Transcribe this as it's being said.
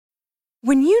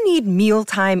When you need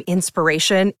mealtime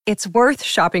inspiration, it's worth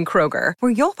shopping Kroger,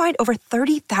 where you'll find over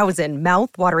 30,000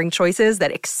 mouth-watering choices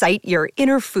that excite your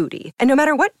inner foodie. And no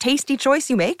matter what tasty choice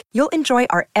you make, you'll enjoy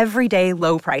our everyday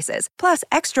low prices, plus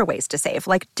extra ways to save,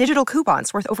 like digital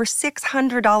coupons worth over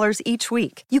 $600 each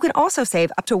week. You can also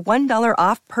save up to $1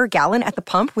 off per gallon at the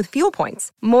pump with fuel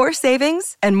points. More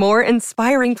savings and more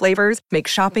inspiring flavors make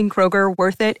shopping Kroger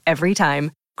worth it every time.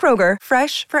 Kroger,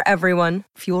 fresh for everyone.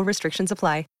 Fuel restrictions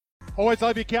apply. Always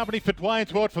love your company for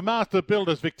Dwayne's World. For Master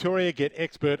Builders Victoria, get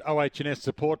expert OH&S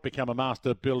support. Become a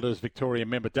Master Builders Victoria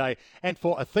member today. And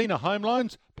for Athena Home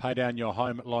Loans, pay down your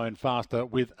home loan faster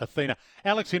with Athena.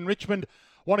 Alex in Richmond,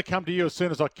 want to come to you as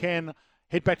soon as I can.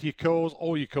 Head back to your calls,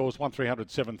 all your calls,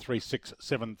 1300 736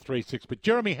 736. But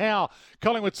Jeremy Howe,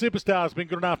 Collingwood superstar, has been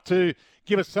good enough to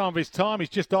give us some of his time. He's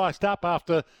just iced up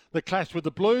after the clash with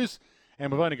the Blues,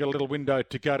 and we've only got a little window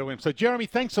to go to him. So, Jeremy,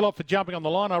 thanks a lot for jumping on the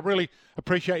line. I really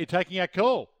appreciate you taking our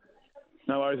call.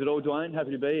 No worries at all, Dwayne.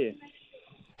 Happy to be here.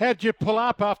 How'd you pull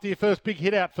up after your first big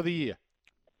hit out for the year?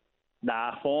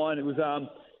 Nah, fine. It was, I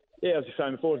was just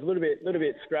saying before, it was a little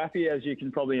bit scrappy, as you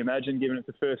can probably imagine, given it's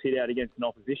the first hit out against an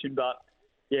opposition. But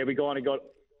yeah, we kind of got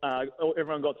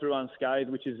everyone got through unscathed,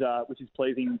 which is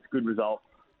pleasing. It's a good result.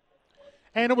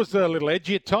 And it was a little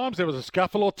edgy at times. There was a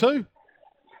scuffle or two.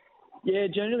 Yeah,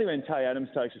 generally when Tay Adams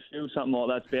takes a field, something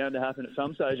like that's bound to happen at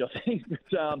some stage, I think. But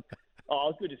it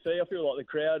was good to see. I feel like the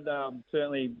crowd,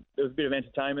 certainly there was a bit of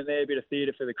entertainment there, a bit of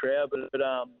theatre for the crowd. But it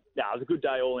was a good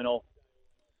day all in all.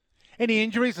 Any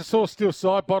injuries? I saw Steele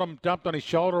Sidebottom dumped on his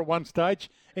shoulder at one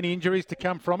stage. Any injuries to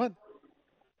come from it?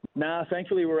 Nah,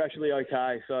 thankfully we're actually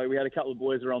okay. So we had a couple of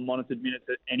boys that were on monitored minutes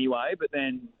anyway, but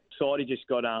then Sidey just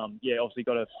got, obviously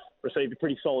received a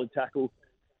pretty solid tackle.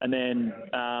 And then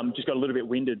just got a little bit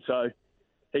winded. So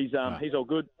he's all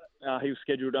good. He was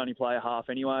scheduled to only play a half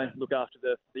anyway, look after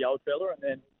the old fella, and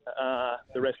then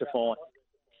the rest are fine.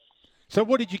 So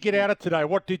what did you get out of today?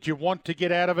 What did you want to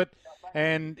get out of it?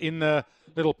 And in the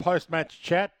little post-match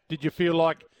chat, did you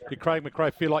Craig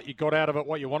McRae feel like you got out of it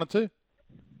what you wanted to?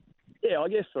 Yeah, I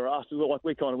guess for us,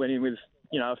 we kind of went in with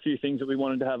a few things that we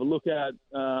wanted to have a look at,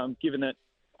 given that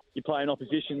you play an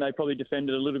opposition, they probably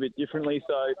defended a little bit differently,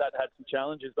 so that had some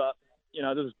challenges. But,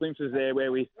 there was glimpses there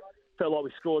where we felt like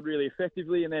we scored really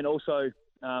effectively, and then also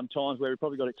times where we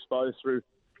probably got exposed through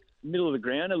the middle of the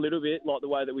ground a little bit, like the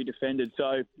way that we defended.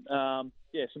 So,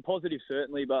 some positives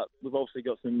certainly, but we've obviously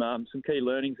got some key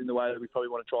learnings in the way that we probably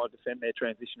want to try and defend their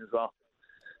transition as well.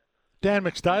 Dan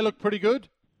McStay looked pretty good.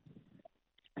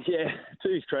 Yeah,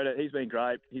 to his credit, he's been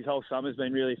great. His whole summer's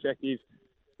been really effective.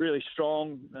 Really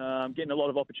strong, getting a lot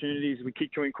of opportunities. We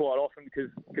kick to him quite often because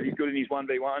he's good in his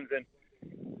 1v1s, and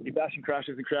he bash and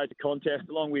crashes and creates a contest,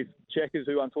 along with Checkers,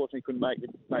 who unfortunately couldn't make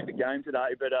the game today.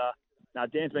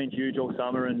 But Dan's been huge all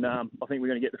summer, and I think we're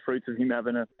going to get the fruits of him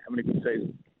having a good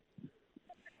season.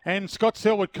 And Scott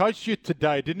Selwood coached you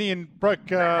today, didn't he, and broke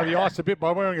the ice a bit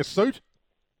by wearing a suit?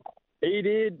 He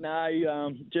did.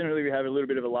 No, generally we have a little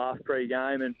bit of a laugh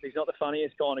pre-game, and he's not the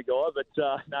funniest kind of guy,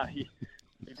 but he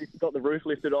got the roof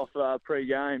lifted off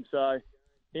pre-game. So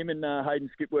him and Hayden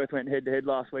Skipworth went head-to-head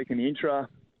last week in the intra.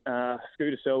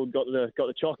 Scooter Selwood got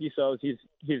the chocky, so it was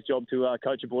his job to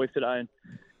coach the boys today. And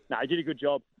he did a good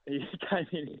job. He came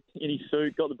in his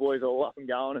suit, got the boys all up and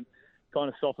going, and kind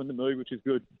of softened the mood, which is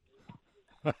good.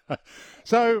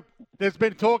 So there's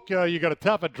been talk you got a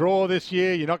tougher draw this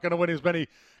year. You're not going to win as many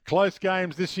close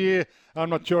games this year. I'm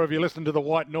not sure if you listen to the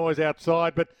white noise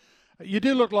outside, but you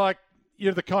do look like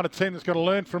you're the kind of team that's going to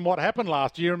learn from what happened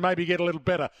last year and maybe get a little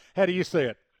better. How do you see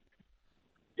it?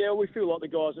 Yeah, we feel like the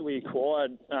guys that we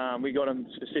acquired, we got them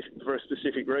for a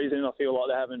specific reason. I feel like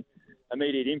they're having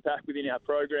immediate impact within our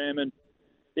program, and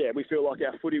yeah, we feel like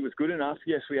our footy was good enough.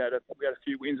 Yes, we had a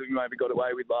few wins that we maybe got away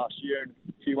with last year, and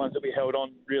a few ones that we held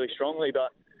on really strongly. But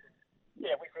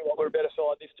yeah, we feel like we're a better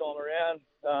side this time around.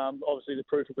 Obviously, the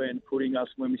proof will be in the pudding us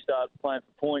when we start playing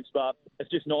for points. But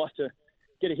it's just nice to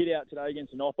get a hit out today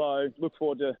against an Oppo. Look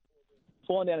forward to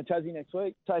flying down to Tassie next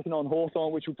week, taking on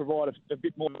Hawthorn, which will provide a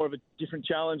bit more of a different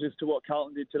challenge as to what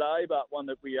Carlton did today, but one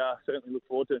that we certainly look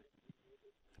forward to.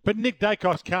 But Nick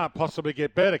Dacos can't possibly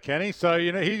get better, can he? So,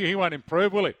 he won't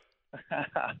improve, will he?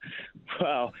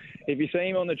 Well, if you see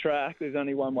him on the track, there's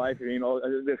only one way for him.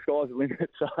 The sky's the limit.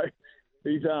 So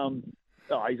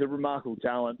he's a remarkable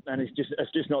talent, and it's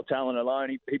just not talent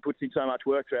alone. He puts in so much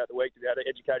work throughout the week to be able to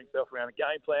educate himself around the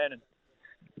game plan, and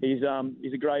he's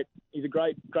a great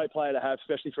player to have,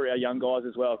 especially for our young guys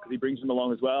as well, because he brings them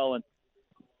along as well. And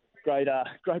great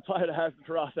player to have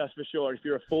for us, that's for sure. If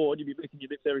you're a forward, you'd be licking your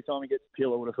lips every time he gets a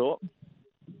pill, I would have thought.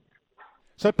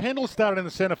 So Pendle started in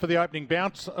the centre for the opening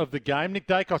bounce of the game. Nick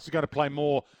Dacos is going to play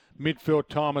more midfield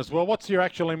time as well. What's your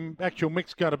actual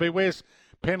mix going to be? Where's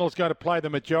Pendle's going to play the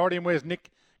majority, and where's Nick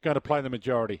going to play the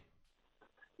majority?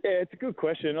 Yeah, it's a good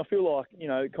question. I feel like,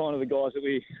 kind of the guys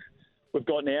that we've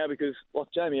got now, because like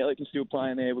Jamie Elliott can still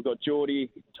play in there. We've got Geordie,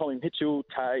 Tommy Mitchell,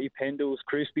 Tay, Pendles,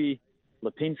 Crispy,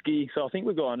 Lipinski. So I think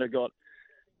we've got a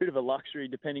bit of a luxury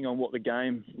depending on what the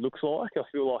game looks like. I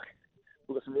feel like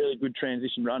we've got some really good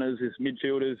transition runners as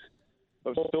midfielders.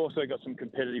 But we've also got some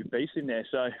competitive beasts in there.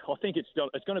 So I think it's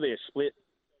going to be a split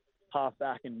half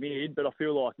back and mid, but I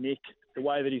feel like Nick, the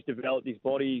way that he's developed his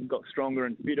body and got stronger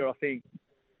and fitter, I think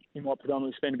he might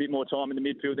predominantly spend a bit more time in the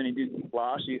midfield than he did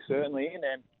last year, certainly. And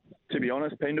then, to be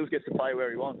honest, Pendles gets to play where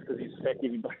he wants because he's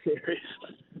effective in both areas.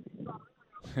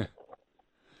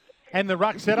 And the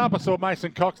ruck setup, I saw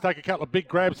Mason Cox take a couple of big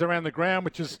grabs around the ground,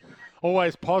 which is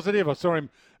always positive. I saw him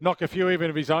knock a few even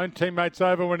of his own teammates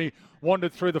over when he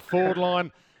wandered through the forward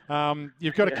line.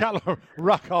 You've got a couple of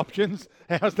ruck options.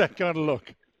 How's that going to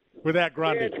look without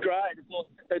Grundy? Yeah, it's great.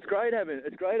 It's great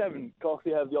having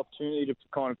Coxie have the opportunity to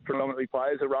kind of predominantly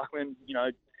play as a ruckman.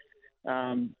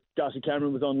 Darcy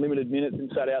Cameron was on limited minutes and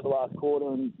sat out the last quarter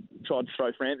and tried to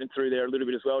throw Frampton through there a little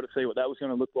bit as well to see what that was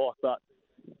going to look like. But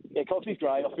yeah, Coxie's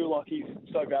great. I feel like he's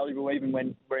so valuable even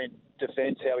when we're in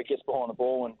defence, how he gets behind the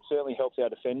ball and certainly helps our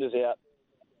defenders out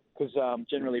because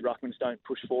generally ruckmans don't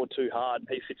push forward too hard and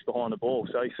he sits behind the ball.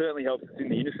 So he certainly helps us in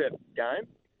the intercept game.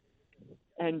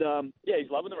 And,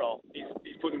 he's loving the role. He's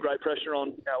putting great pressure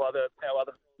on our other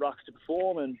rucks to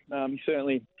perform and he's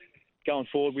certainly going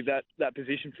forward with that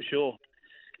position for sure.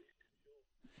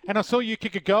 And I saw you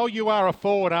kick a goal. You are a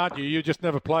forward, aren't you? You just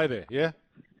never play there, yeah?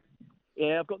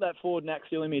 Yeah, I've got that forward knack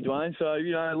still in me, Dwayne. So,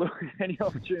 look, any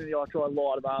opportunity I try and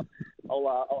light them up,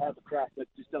 I'll have a crack. But it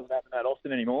just doesn't happen that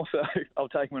often anymore. So I'll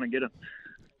take them when I get them.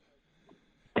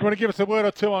 You want to give us a word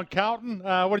or two on Carlton?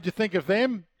 What did you think of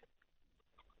them?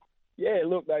 Yeah,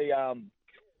 look, they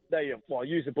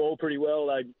use the ball pretty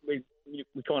well. We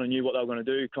kind of knew what they were going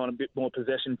to do, kind of a bit more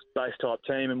possession-based type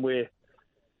team, and we're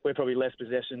probably less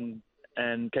possession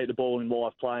and keep the ball in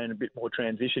live play and a bit more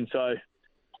transition. So,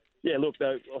 yeah, look,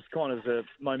 it was kind of a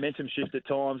momentum shift at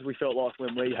times. We felt like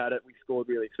when we had it, we scored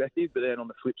really effective. But then on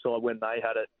the flip side, when they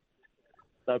had it,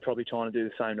 they were probably trying to do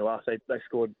the same to us. They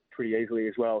scored pretty easily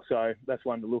as well. So that's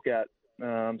one to look at.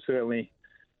 Certainly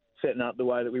setting up the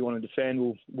way that we want to defend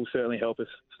will certainly help us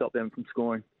stop them from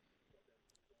scoring.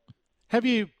 Have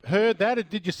you heard that, or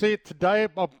did you see it today?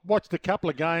 I've watched a couple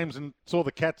of games and saw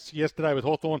the Cats yesterday with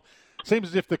Hawthorn. Seems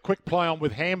as if the quick play on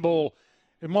with handball,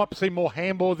 it might see more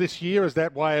handball this year as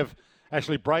that way of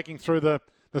actually breaking through the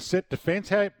set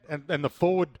defence and the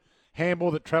forward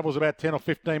handball that travels about 10 or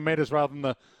 15 metres rather than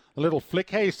the little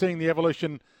flick. How are you seeing the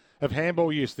evolution of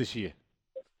handball use this year?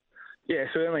 Yeah,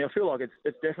 certainly. I feel like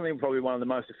it's definitely probably one of the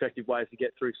most effective ways to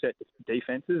get through set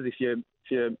defences. If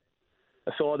you're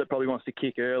a side that probably wants to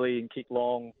kick early and kick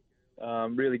long,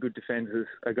 really good defenders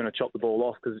are going to chop the ball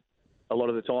off because a lot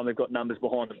of the time they've got numbers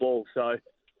behind the ball. So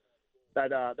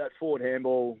that forward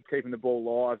handball, keeping the ball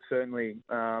live, certainly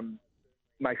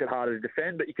makes it harder to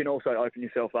defend. But you can also open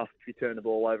yourself up if you turn the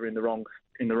ball over in the wrong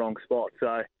spot.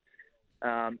 So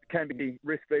can be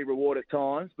risk be reward at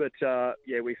times. But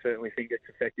we certainly think it's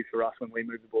effective for us when we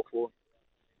move the ball forward.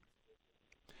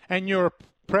 And you're a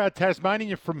proud Tasmanian.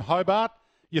 You're from Hobart.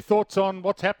 Your thoughts on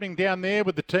what's happening down there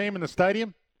with the team and the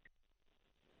stadium?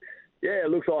 Yeah,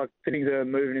 it looks like things are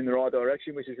moving in the right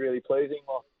direction, which is really pleasing.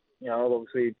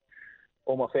 Obviously,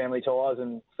 all my family ties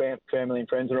and family and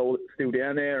friends are all still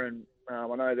down there, and I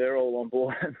know they're all on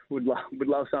board and would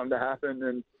love something to happen.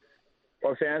 And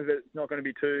by the sounds of it, it's not going to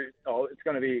be it's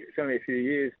going to be a few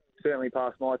years, certainly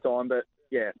past my time. But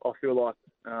yeah, I feel like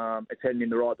it's heading in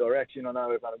the right direction. I know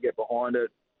we're going to get behind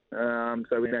it.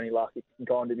 So with any luck, it can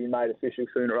kind of be made official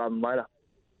sooner rather than later.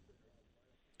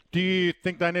 Do you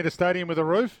think they need a stadium with a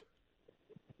roof?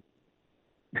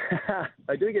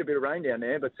 They do get a bit of rain down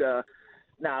there, but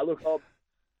look,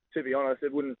 to be honest,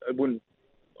 it wouldn't.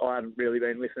 I haven't really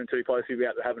been listening too closely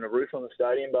about having a roof on the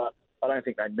stadium, but I don't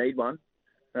think they need one.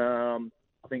 I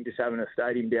think just having a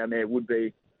stadium down there would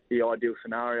be the ideal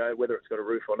scenario. Whether it's got a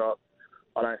roof or not,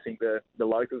 I don't think the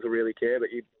locals will really care, but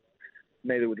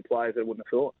neither would the players. I wouldn't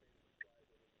have thought.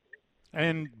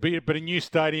 But a new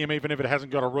stadium, even if it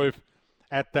hasn't got a roof,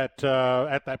 at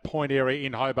that point area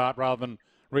in Hobart, rather than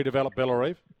redevelop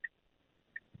Bellareve?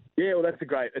 Yeah, well, it's a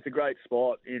great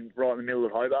spot right in the middle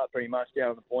of Hobart, pretty much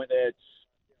down on the point there. It's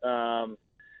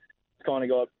kind of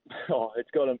got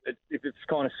if it's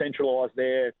kind of centralised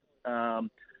there. I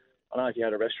don't know if you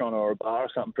had a restaurant or a bar or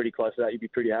something pretty close to that, you'd be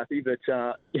pretty happy. But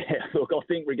look, I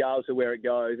think regardless of where it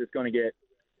goes, it's going to get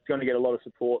a lot of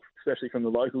support, especially from the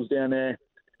locals down there.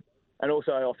 And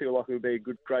also, I feel like it would be a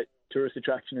great tourist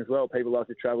attraction as well. People like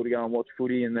to travel to go and watch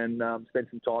footy and then spend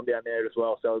some time down there as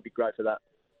well. So it would be great for that.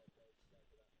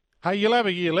 Hey, you'll have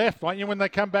a year left, won't you? When they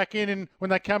come back in, when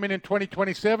they come in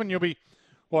 2027, you'll be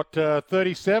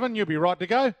 37. You'll be right to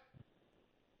go.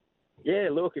 Yeah,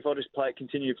 look, if I just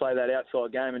continue to play that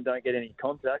outside game and don't get any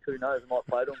contact, who knows? I might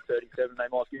play till I'm 37. They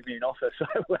might give me an offer, so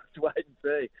we'll have to wait and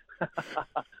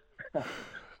see.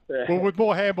 Yeah. Well, with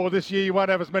more handball this year, you won't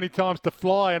have as many times to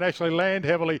fly and actually land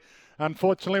heavily.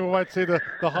 Unfortunately, we won't see the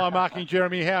high marking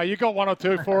Jeremy Howe. You got one or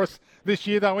two for us this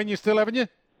year, though, you still, haven't you?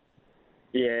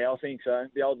 Yeah, I think so.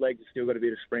 The old legs have still got a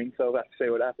bit of spring, so we'll have to see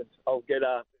what happens. I'll get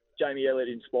Jamie Elliott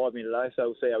inspired me today, so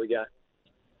we'll see how we go.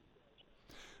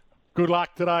 Good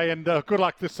luck today and good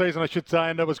luck this season, I should say.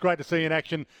 And it was great to see you in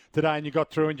action today and you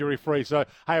got through injury-free. So, hey,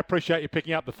 I appreciate you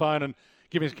picking up the phone and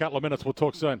giving us a couple of minutes. We'll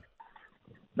talk soon.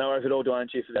 No worries at all, Dwayne.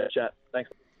 Cheers for that chat. Thanks.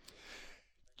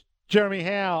 Jeremy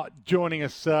Howe joining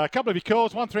us. A couple of your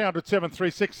calls, 1300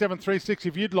 736 736.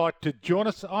 If you'd like to join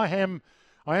us, I am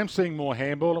seeing more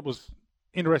handball. It was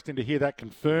interesting to hear that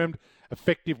confirmed.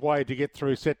 Effective way to get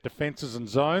through set defences and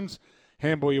zones.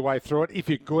 Handball your way through it if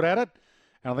you're good at it.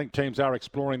 And I think teams are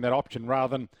exploring that option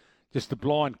rather than just the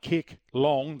blind kick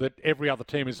long that every other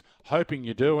team is hoping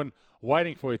you do and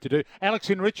waiting for you to do. Alex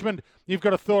in Richmond, you've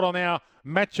got a thought on our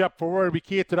matchup for Werribee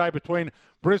Kia today between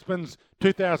Brisbane's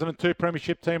 2002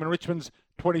 Premiership team and Richmond's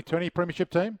 2020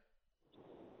 Premiership team?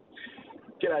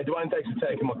 G'day, Dwayne. Thanks for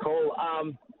taking my call.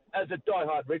 As a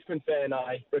die-hard Richmond fan,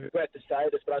 I regret to say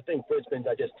this, but I think Brisbane's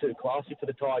are just too classy for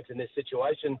the Tigers in this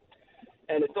situation.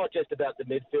 And it's not just about the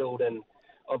midfield and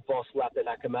of Voss, Lappin,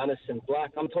 Ackermanis and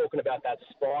Black. I'm talking about that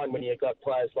spine when you've got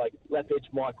players like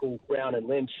Leppich, Michael, Brown and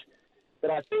Lynch.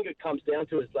 But I think it comes down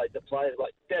to is like the players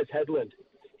like Des Headland.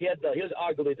 He was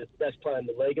arguably the best player in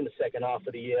the league in the second half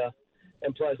of the year.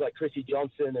 And players like Chrissy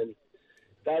Johnson and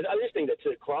I just think they're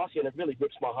too classy, and it really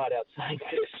rips my heart out saying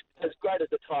this. As great as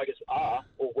the Tigers are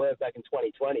or were back in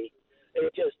 2020,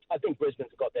 I think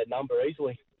Brisbane's got their number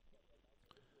easily.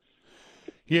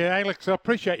 Yeah, Alex, I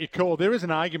appreciate your call. There is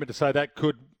an argument to say that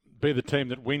could be the team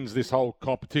that wins this whole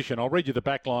competition. I'll read you the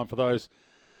back line for those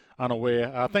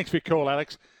unaware. Thanks for your call,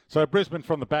 Alex. So Brisbane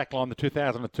from the back line, the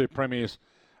 2002 Premiers,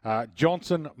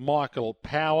 Johnson, Michael,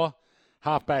 Power,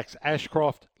 halfbacks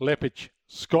Ashcroft, Leppich,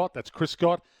 Scott, that's Chris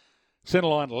Scott,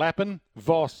 centreline Lappin,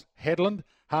 Voss, Headland,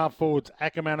 half forwards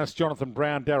Ackermanis, Jonathan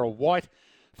Brown, Darryl White,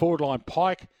 forward line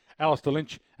Pike, Alistair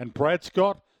Lynch and Brad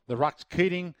Scott, the rucks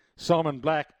Keating, Simon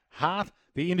Black, Hart,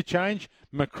 the interchange,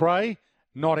 McRae,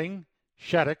 Notting,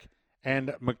 Shattuck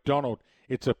and McDonald.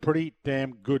 It's a pretty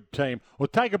damn good team. We'll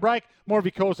take a break. More of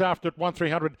your calls after at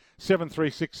 1300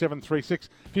 736 736.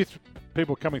 A few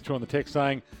people coming through on the text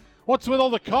saying, what's with all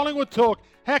the Collingwood talk?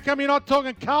 How come you're not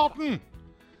talking Carlton?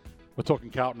 We're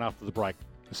talking Carlton after the break.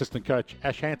 Assistant coach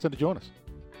Ash Hanson to join us.